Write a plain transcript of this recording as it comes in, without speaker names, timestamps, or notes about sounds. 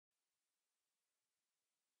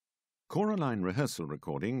Choraline rehearsal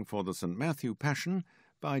recording for the St. Matthew Passion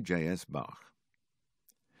by J.S. Bach.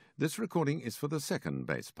 This recording is for the second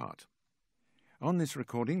bass part. On this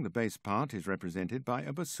recording, the bass part is represented by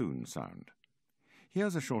a bassoon sound.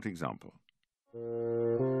 Here's a short example.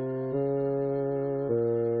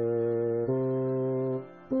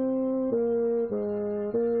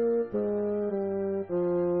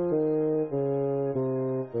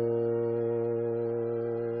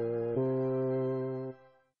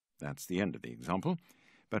 That's the end of the example,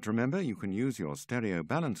 but remember you can use your stereo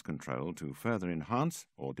balance control to further enhance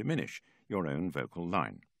or diminish your own vocal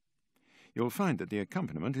line. You'll find that the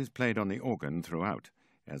accompaniment is played on the organ throughout,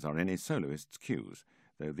 as are any soloist's cues,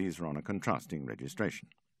 though these are on a contrasting registration.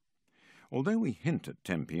 Although we hint at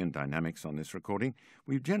tempi and dynamics on this recording,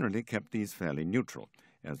 we've generally kept these fairly neutral,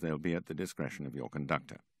 as they'll be at the discretion of your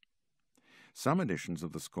conductor. Some editions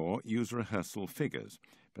of the score use rehearsal figures,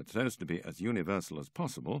 but so as to be as universal as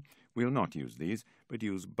possible, we'll not use these, but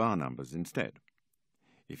use bar numbers instead.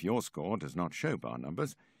 If your score does not show bar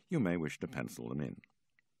numbers, you may wish to pencil them in.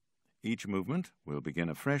 Each movement will begin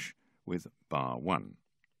afresh with bar 1.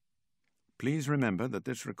 Please remember that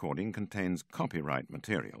this recording contains copyright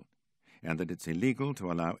material, and that it's illegal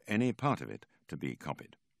to allow any part of it to be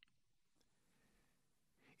copied.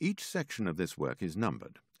 Each section of this work is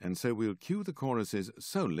numbered, and so we'll cue the choruses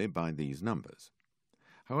solely by these numbers.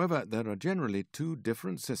 However, there are generally two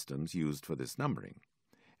different systems used for this numbering,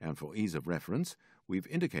 and for ease of reference, we've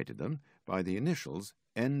indicated them by the initials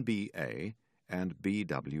NBA and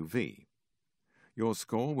BWV. Your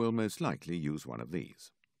score will most likely use one of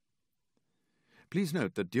these. Please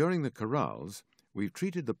note that during the chorales, we've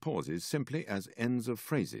treated the pauses simply as ends of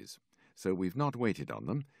phrases, so we've not waited on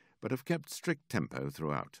them, but have kept strict tempo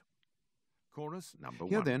throughout. Chorus number 1.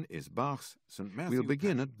 Here then is Bach's St. Matthew. We'll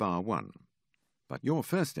begin at bar 1, but your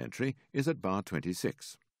first entry is at bar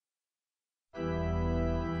 26.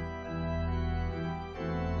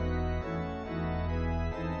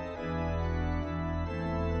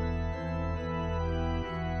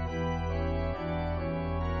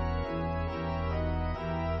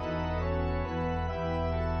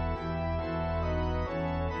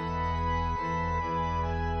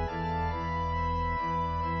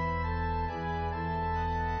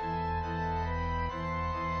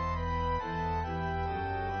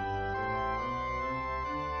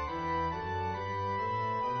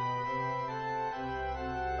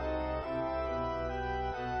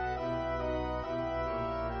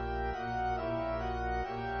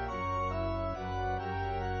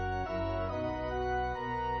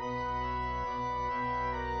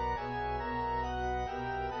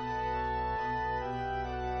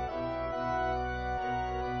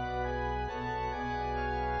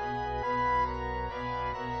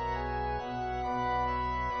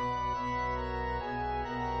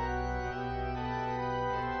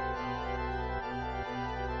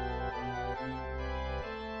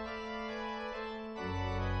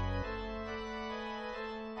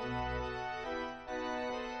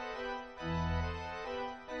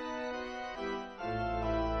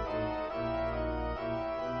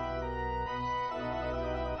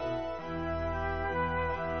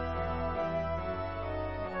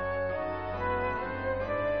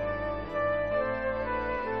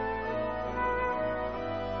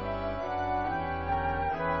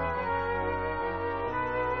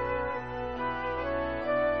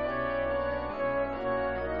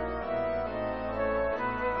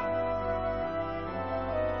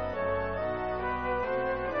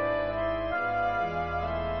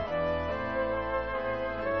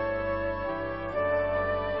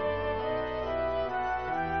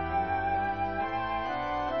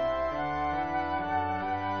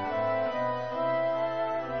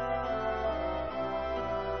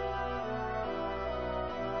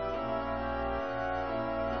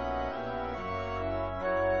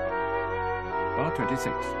 Bar 26.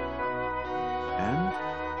 And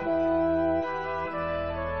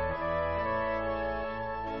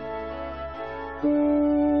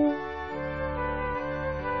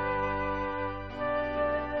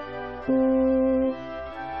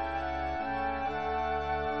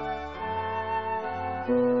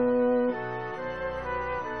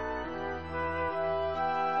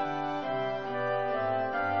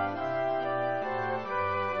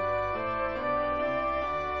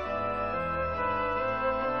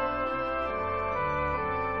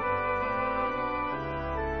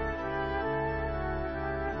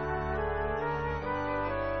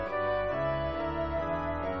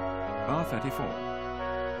bar 34.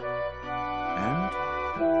 And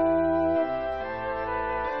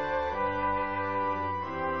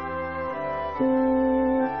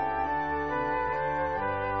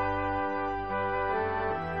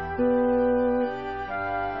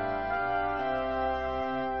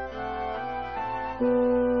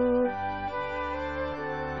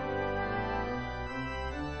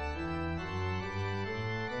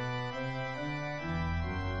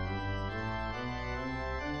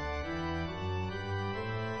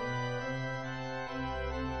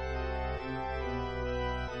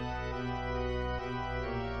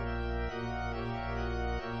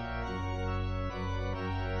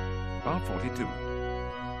Bar 42.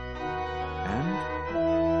 And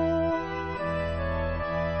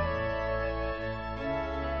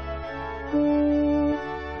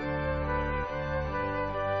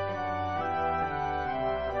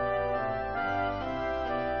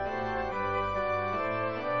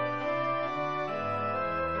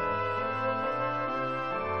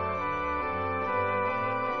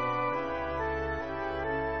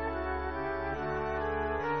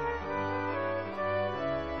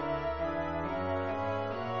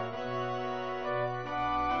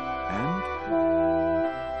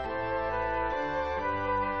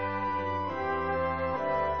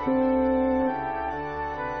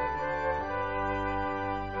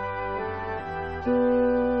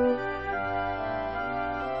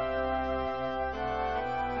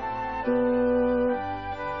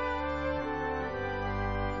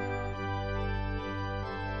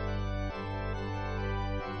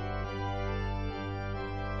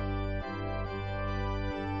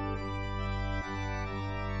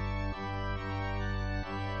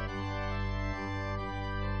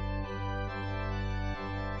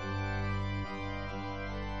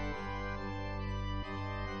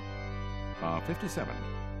Bar 57.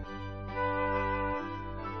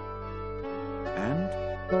 And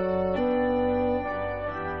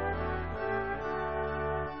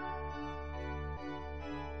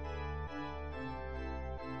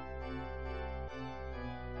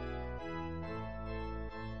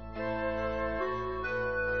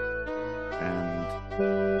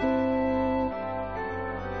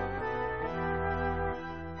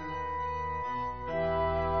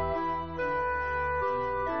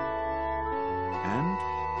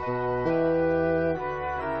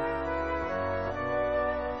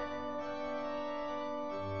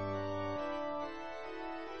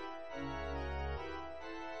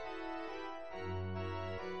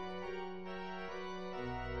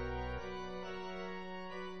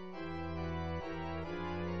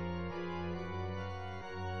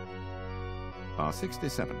Bar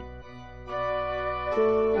 67.